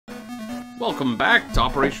Welcome back to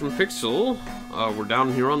Operation Pixel. We're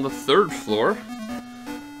down here on the 3rd floor.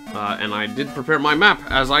 And I did prepare my map,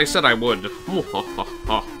 as I said I would.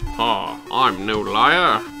 I'm no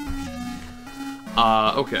liar.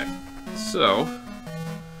 Okay. So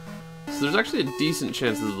there's actually a decent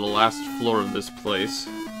chance this is the last floor of this place.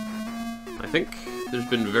 I think there's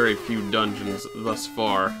been very few dungeons thus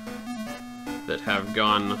far that have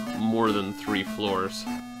gone more than 3 floors.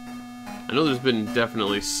 I know there's been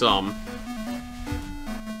definitely some.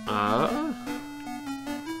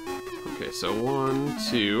 Okay, so 1,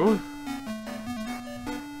 2.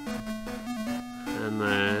 And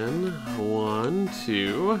then 1,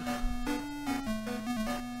 2.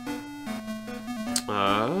 Should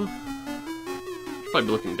probably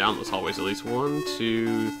be looking down those hallways at least. 1,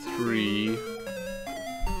 2, 3.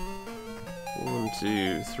 1,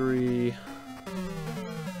 2, 3.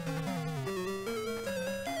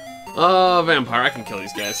 Vampire, I can kill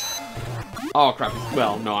these guys. Oh, crap.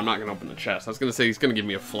 Well, no, I'm not gonna open the chest. I was gonna say he's gonna give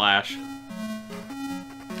me a flash.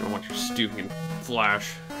 I don't want your stupid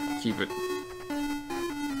flash. Keep it.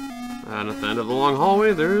 And at the end of the long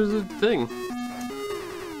hallway, there's a thing.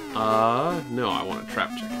 No, I want to trap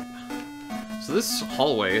check it. So this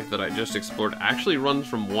hallway that I just explored actually runs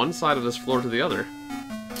from one side of this floor to the other.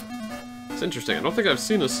 It's interesting. I don't think I've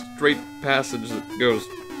seen a straight passage that goes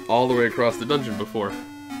all the way across the dungeon before.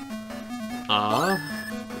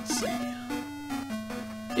 Let's see.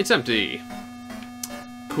 It's empty.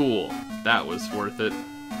 Cool. That was worth it.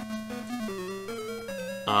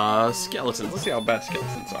 Skeletons. Let's see how bad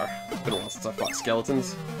skeletons are. It's been a while since I fought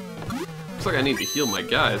skeletons. Looks like I need to heal my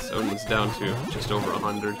guys. Odin's down to just over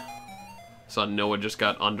 100. Saw Noah just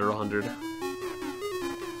got under 100.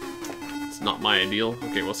 It's not my ideal.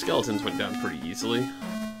 Okay, well, skeletons went down pretty easily.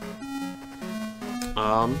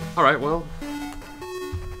 Alright, well.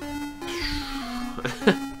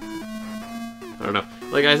 I don't know.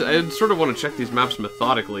 Like, I sort of want to check these maps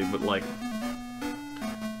methodically, but, like,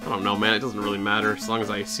 I don't know, man. It doesn't really matter as long as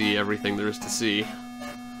I see everything there is to see.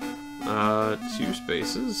 2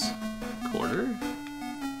 spaces. Corner.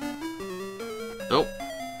 Nope.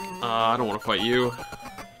 I don't want to fight you. You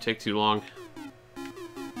take too long.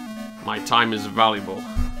 My time is valuable.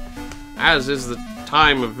 As is the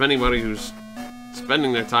time of anybody who's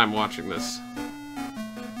spending their time watching this.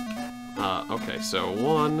 Okay, so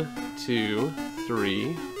 1, 2,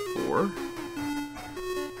 3, 4.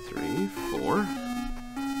 3, 4.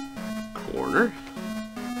 Corner.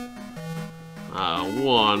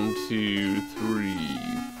 1, 2, 3,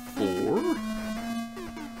 4. 1,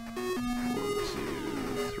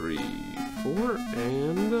 2, 3, 4,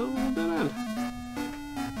 and a little dead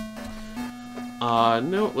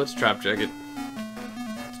end. No, let's trap check it.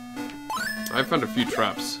 I've found a few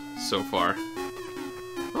traps so far.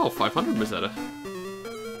 Oh, 500 Mazetta.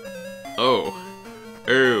 Oh.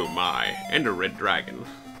 Oh my. And a red dragon.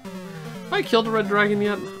 Have I killed a red dragon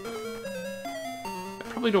yet? I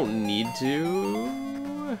probably don't need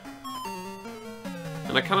to.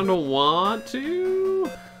 And I kind of don't want to.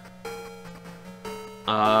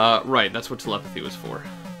 Right, that's what telepathy was for.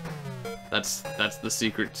 That's the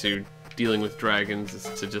secret to dealing with dragons, is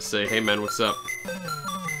to just say, hey man, what's up?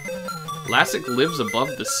 Lassic lives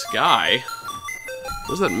above the sky?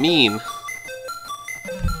 What does that mean?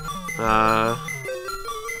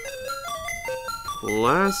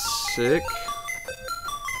 Lassic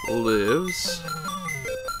lives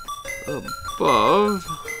above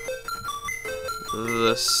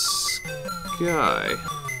the sky.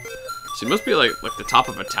 So he must be like the top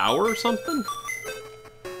of a tower or something?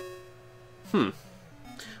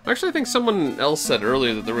 Actually, I think someone else said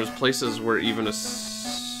earlier that there was places where even a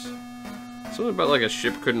something about like a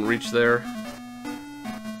ship couldn't reach there.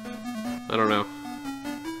 I don't know.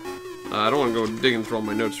 I don't want to go digging through all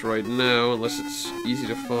my notes right now, unless it's easy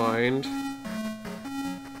to find.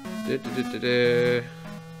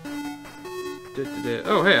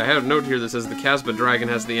 Oh, hey, I have a note here that says the Casbah dragon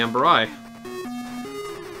has the Amber Eye.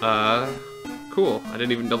 Cool. I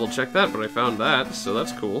didn't even double check that, but I found that, so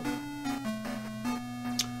that's cool.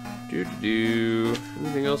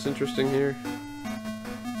 Anything else interesting here?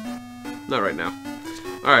 Not right now.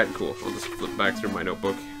 Alright, cool. I'll just flip back through my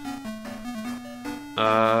notebook.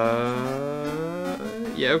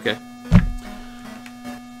 Yeah, okay.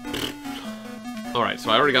 Alright, so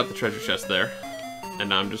I already got the treasure chest there. And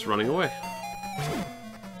now I'm just running away.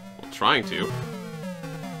 Well, trying to.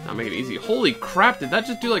 Now make it easy. Holy crap, did that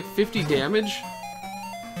just do like 50 damage?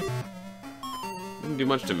 Didn't do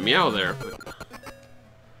much to Meow there, but...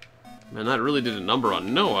 Man, that really did a number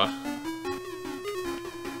on Noah.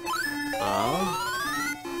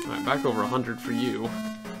 Alright, back over 100 for you.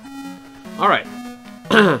 Alright.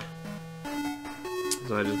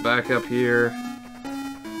 So I just back up here.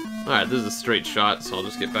 Alright, this is a straight shot, so I'll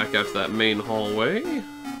just get back out to that main hallway.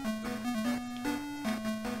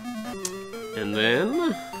 And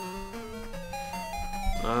then...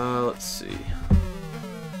 let's see.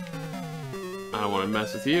 I don't want to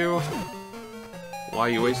mess with you. Why are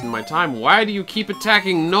you wasting my time? Why do you keep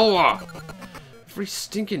attacking Noah? Every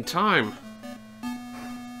stinking time.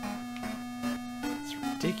 It's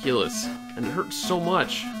ridiculous. And it hurts so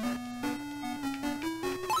much.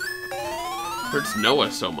 Hurts Noah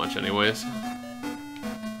so much, anyways.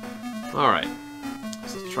 Alright.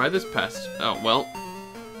 So let's try this pest. Oh, well.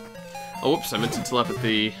 Oh, whoops, I meant to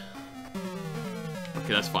telepathy.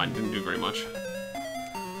 Okay, that's fine. Didn't do very much.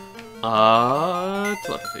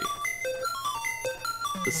 Telepathy.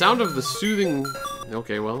 The sound of the soothing...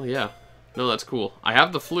 Okay, well, yeah. No, that's cool. I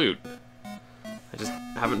have the flute. I just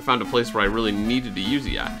haven't found a place where I really needed to use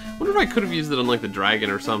it yet. I wonder if I could have used it on, like, the dragon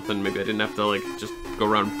or something. Maybe I didn't have to, like, just go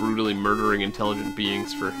around brutally murdering intelligent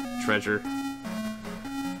beings for treasure.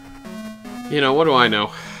 You know, what do I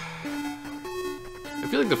know? I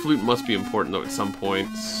feel like the flute must be important, though, at some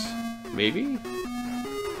points. Maybe?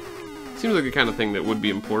 Seems like the kind of thing that would be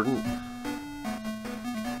important.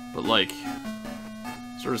 But, like,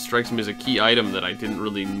 sort of strikes me as a key item that I didn't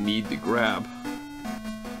really need to grab.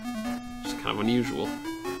 Just kind of unusual.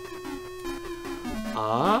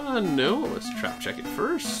 No, let's trap check it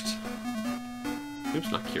first.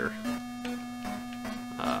 Oops, not cure.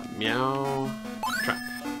 Meow. Trap.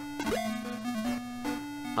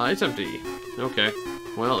 It's empty. Okay.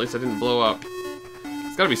 Well, at least I didn't blow up.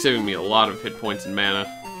 It's gotta be saving me a lot of hit points and mana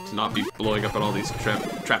to not be blowing up at all these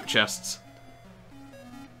trap chests.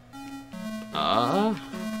 And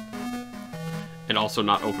also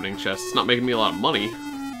not opening chests. It's not making me a lot of money.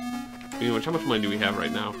 Anyway, how much money do we have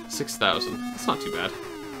right now? 6,000. That's not too bad.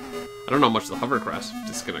 I don't know how much the hovercraft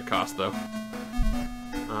is gonna cost, though.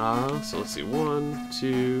 So let's see. 1,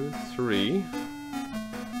 2, 3.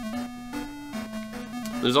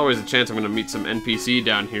 There's always a chance I'm gonna meet some NPC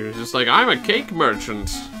down here. It's just like, I'm a cake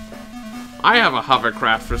merchant. I have a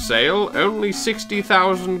hovercraft for sale. Only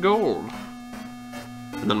 60,000 gold.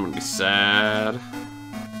 And then I'm gonna be sad.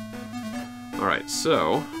 Alright,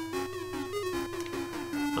 so...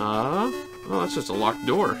 oh, that's just a locked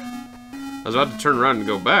door. I was about to turn around and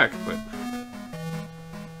go back, but...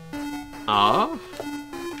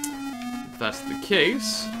 if that's the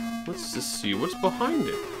case, let's just see what's behind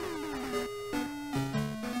it.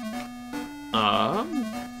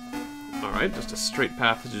 Alright, just a straight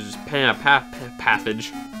passage, just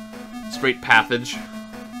pathage. Straight pathage.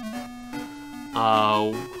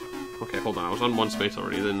 Okay, hold on, I was on 1 space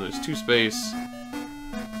already, then there's 2 space.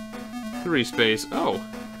 3 space, oh.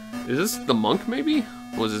 Is this the monk, maybe?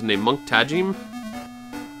 What was his name, Monk Tajim?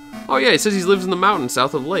 Oh yeah, he says he lives in the mountains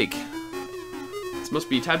south of Lake. This must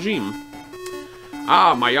be Tajim.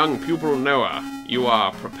 Ah, my young pupil Noah, you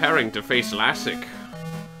are preparing to face Lassic.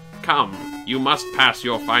 Come, you must pass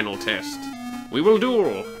your final test. We will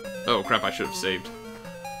duel. Oh crap, I should have saved.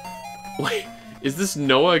 Wait, is this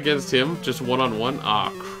Noah against him? Just one-on-one?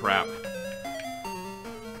 Ah, crap.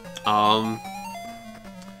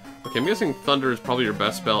 Okay, I'm guessing Thunder is probably your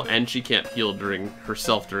best spell, and she can't heal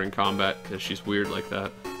herself during combat, because she's weird like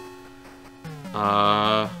that.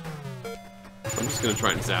 I'm just gonna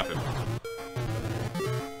try and zap him.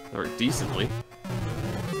 That worked decently.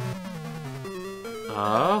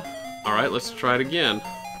 Alright, let's try it again.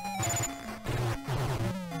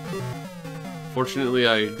 Fortunately,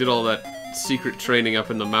 I did all that secret training up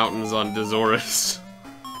in the mountains on Dezoris.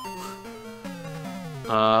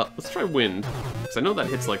 Let's try Wind. Because I know that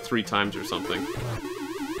hits like 3 times or something.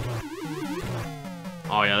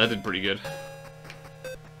 Oh yeah, that did pretty good.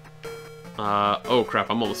 Oh crap,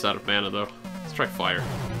 I'm almost out of mana though. Let's try Fire.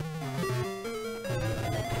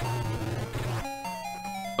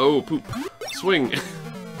 Oh, poop. Swing!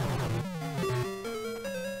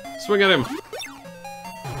 Swing at him!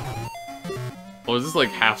 Oh, is this like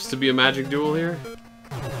has to be a magic duel here?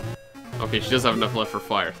 Okay, she does have enough left for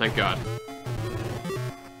fire, thank God.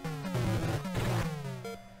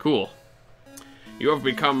 Cool. You have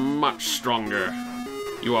become much stronger.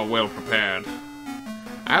 You are well prepared.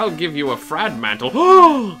 I'll give you a Frad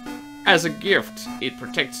Mantle. As a gift, it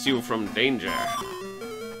protects you from danger.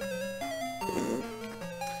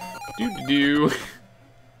 Doo-doo-doo.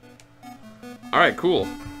 Alright, cool.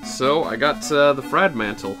 So, I got the Frad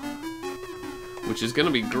Mantle. Which is gonna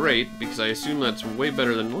be great, because I assume that's way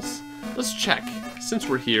better than... Let's check. Since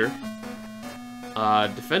we're here.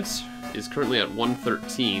 Defense is currently at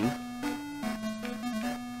 113.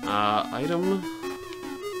 Item...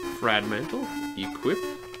 Frad Mantle. Equip.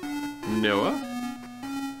 Noah.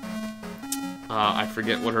 I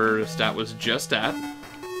forget what her stat was just at.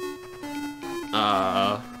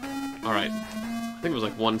 Alright. I think it was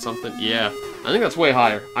like 1 something. Yeah, I think that's way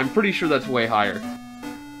higher. I'm pretty sure that's way higher.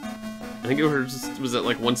 I think it was at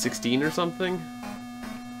like 116 or something.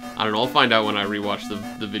 I don't know, I'll find out when I rewatch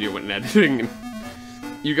the video when editing.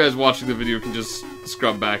 You guys watching the video can just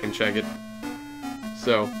scrub back and check it.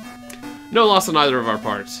 So, no loss on either of our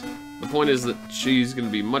parts. The point is that she's going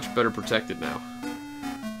to be much better protected now.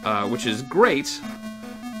 Which is great,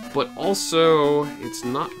 but also, it's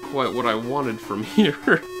not quite what I wanted from here.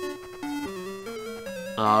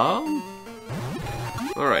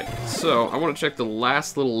 Alright, so I want to check the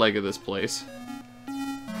last little leg of this place.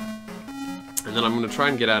 And then I'm going to try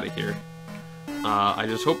and get out of here. I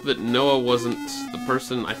just hope that Noah wasn't the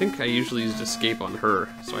person. I think I usually used escape on her,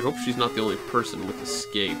 so I hope she's not the only person with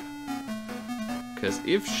escape. Because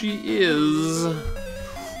if she is...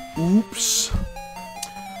 Oops.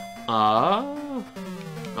 Oh,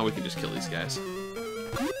 we can just kill these guys.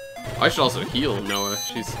 I should also heal Noah.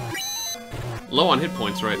 She's low on hit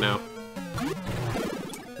points right now.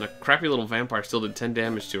 And a crappy little vampire still did 10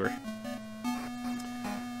 damage to her.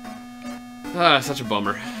 Ah, such a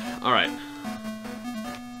bummer. Alright.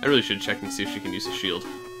 I really should check and see if she can use a shield.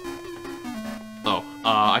 Oh,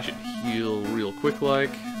 I should heal real quick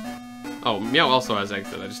like. Oh, Meow also has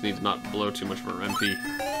exit. I just need to not blow too much of her MP.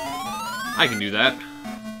 I can do that.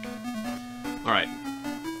 Alright.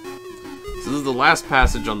 So this is the last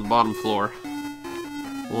passage on the bottom floor.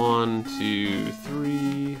 1, 2,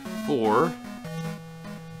 3, 4.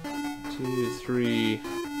 2, 3,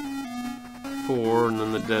 4, and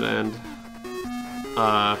then the dead end.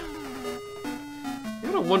 I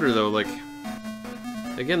gotta wonder though, like,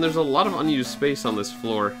 again, there's a lot of unused space on this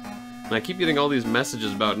floor, and I keep getting all these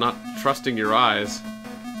messages about not trusting your eyes.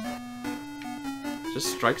 It just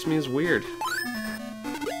strikes me as weird.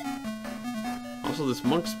 Also, this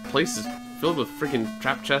monk's place is filled with freaking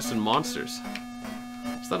trap chests and monsters.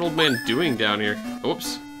 What's that old man doing down here?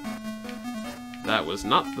 Oops. That was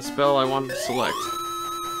not the spell I wanted to select.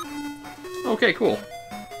 Okay, cool.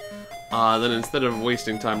 Then instead of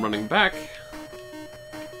wasting time running back,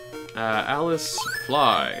 Alice,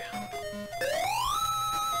 fly.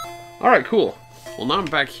 Alright, cool. Well, now I'm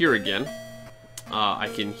back here again. I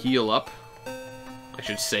can heal up. I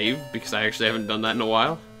should save, because I actually haven't done that in a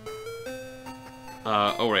while.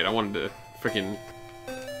 Oh right, I wanted to freaking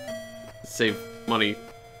save money.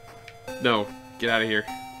 No, get out of here.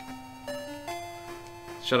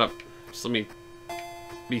 Shut up. Just let me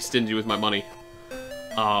be stingy with my money.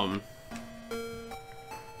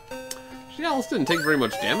 Alice didn't take very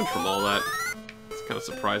much damage from all that. It's kind of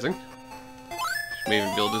surprising. She may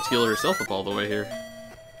even be able to heal herself up all the way here.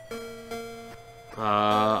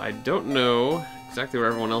 I don't know exactly where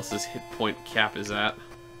everyone else's hit point cap is at.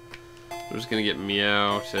 We're just gonna get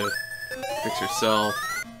Meow to fix herself.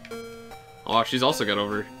 Oh, she's also got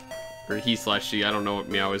over, or he/she, I don't know what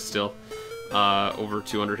Meow is still, over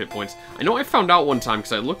 200 hit points. I know I found out one time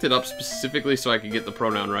because I looked it up specifically so I could get the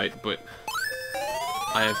pronoun right, but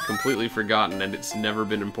I have completely forgotten, and it's never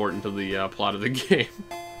been important to the plot of the game.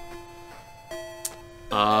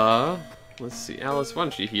 Let's see, Alice, why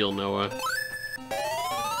don't you heal Noah?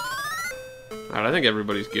 Alright, I think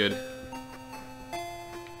everybody's good.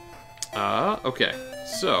 Okay,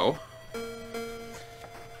 so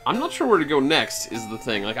I'm not sure where to go next, is the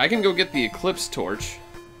thing. Like, I can go get the Eclipse Torch.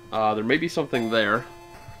 There may be something there.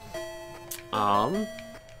 But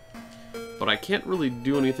I can't really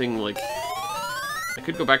do anything, like... I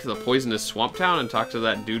could go back to the poisonous swamp town and talk to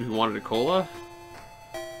that dude who wanted a cola.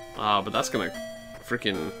 But that's gonna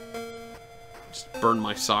freaking just burn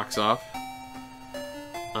my socks off.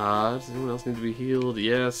 Does anyone else need to be healed?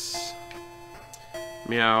 Yes.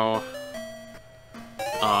 Meow.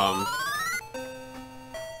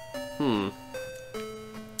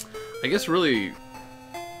 I guess really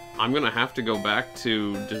I'm gonna have to go back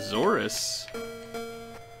to Dezoris.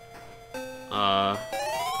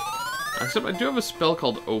 Except I do have a spell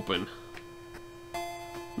called Open.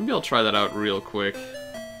 Maybe I'll try that out real quick.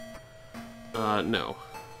 No.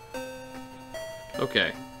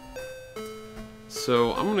 Okay.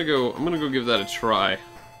 So I'm gonna go give that a try.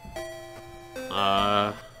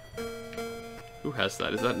 Who has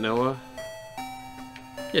that? Is that Noah?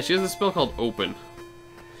 Yeah, she has a spell called Open.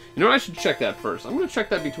 You know what? I should check that first. I'm gonna check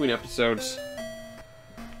that between episodes.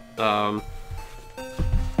 Let's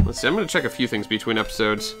see, I'm gonna check a few things between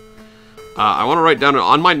episodes. I want to write down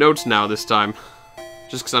on my notes now this time,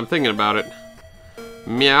 just because I'm thinking about it.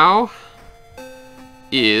 Meow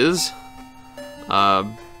is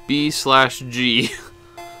B/G.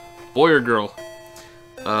 Boy or girl?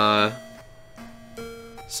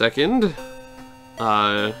 Second,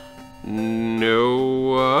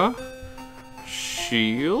 No,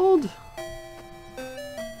 shield?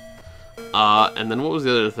 And then what was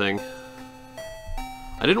the other thing?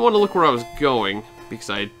 I didn't want to look where I was going, because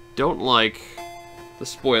I don't like the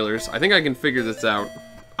spoilers. I think I can figure this out.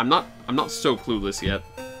 I'm not so clueless yet.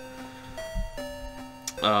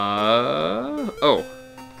 Oh.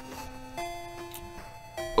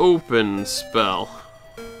 Open spell.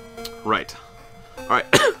 Right. Alright.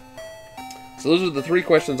 So those are the 3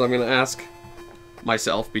 questions I'm going to ask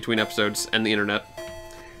myself between episodes and the internet.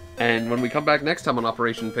 And when we come back next time on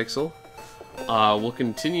Operation Pixel, we'll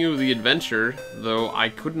continue the adventure, though I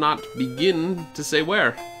could not begin to say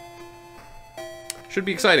where. Should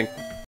be exciting.